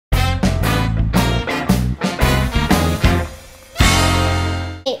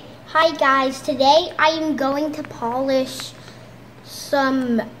Hi guys, today I am going to polish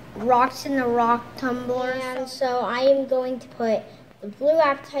some rocks in the rock tumbler. And so I am going to put the blue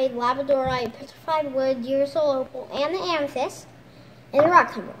apatite, labradorite, petrified wood, uracil opal, and the amethyst in the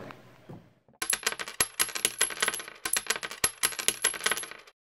rock tumbler.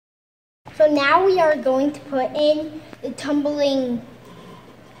 So now we are going to put in the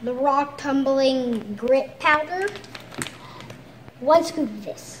rock tumbling grit powder. 1 scoop of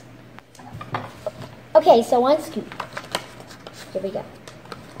this. Okay, so 1 scoop. Here we go.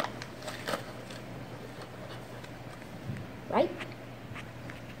 Right?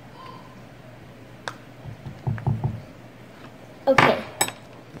 Okay.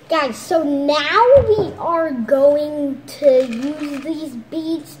 Guys, so now we are going to use these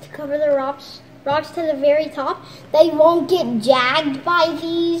beads to cover the rocks to the very top. They won't get jagged by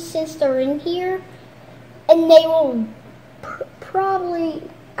these since they're in here. And they will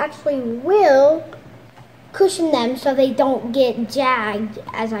will cushion them so they don't get jagged,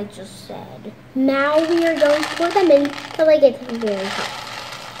 as I just said. Now we are going to pour them in until they get to the very top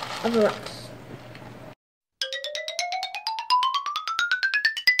of the rocks.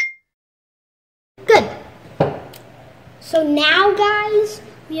 Good. So now, guys,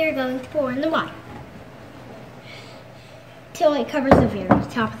 we are going to pour in the water till it covers the very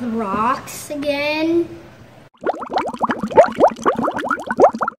top of the rocks again.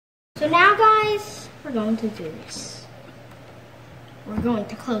 So now, guys, we're going to do this. We're going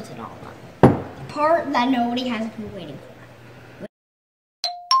to close it all up. The part that nobody has been waiting for.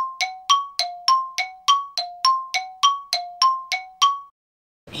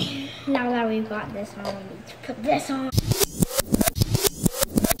 Now that we've got this on, we need to put this on.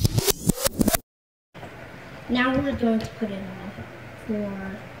 Now we're going to put it on for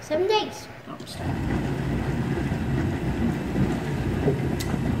 7 days.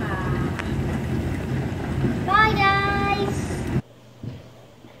 Bye guys!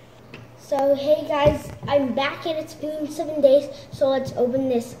 So hey guys, I'm back and it's been 7 days, so let's open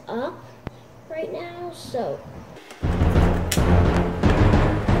this up right now. So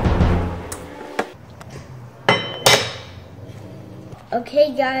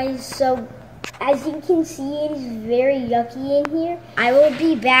okay guys, so as you can see, it is very yucky in here. I will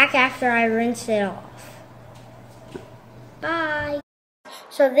be back after I rinse it off. Bye!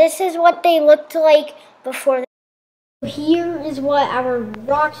 So this is what they looked like before. Here is what our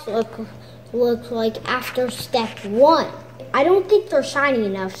rocks look like after step 1. I don't think they're shiny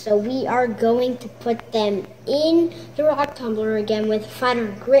enough, so we are going to put them in the rock tumbler again with finer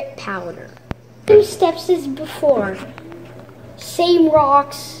grit powder. 2 steps as before. Same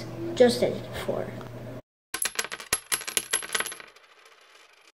rocks, just as before.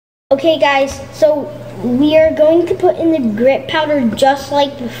 Okay guys, so we are going to put in the grit powder just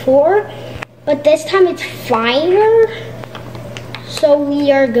like before, but this time it's finer. So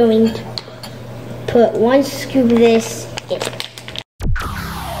we are going to put 1 scoop of this in.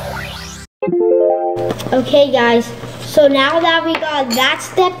 Okay guys, so now that we got that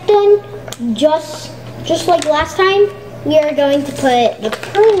step done, just like last time, we are going to put the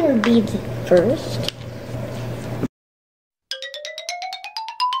perler beads in first.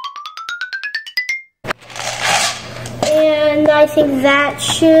 And I think that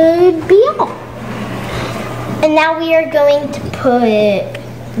should be all. And now we are going to put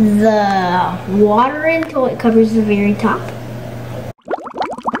the water in until it covers the very top.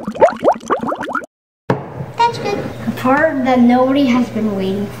 That's good. The part that nobody has been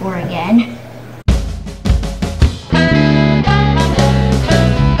waiting for again.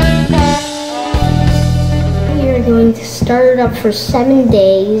 We are going to start it up for 7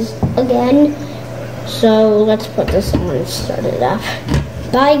 days again. So let's put this on and start it up.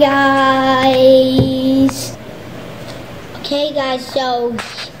 Bye guys. Okay guys, so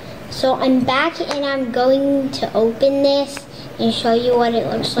I'm back and I'm going to open this and show you what it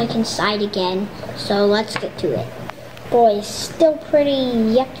looks like inside again. So let's get to it. Boy, it's still pretty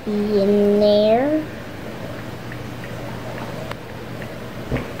yucky in there.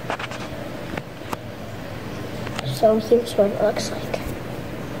 So here's what it looks like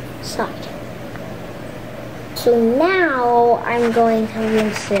inside. So now I'm going to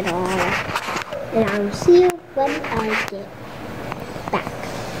rinse it off, and I will see you when I get back.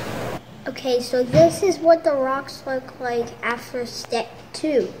 Okay, so this is what the rocks look like after step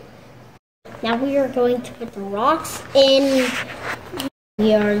 2. Now we are going to put the rocks in.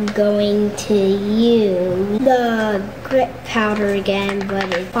 We are going to use the grit powder again,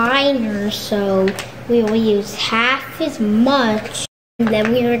 but it's finer, so we will use half as much. And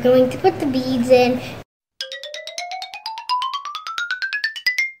then we are going to put the beads in.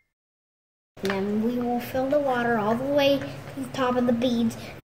 and we will fill the water all the way to the top of the beads.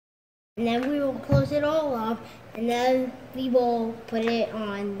 And then we will close it all up, and then we will put it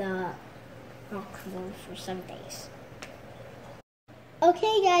on the rock for some days.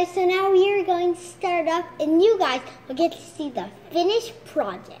 Okay guys, so now we are going to start up, and you guys will get to see the finished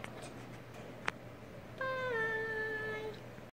project.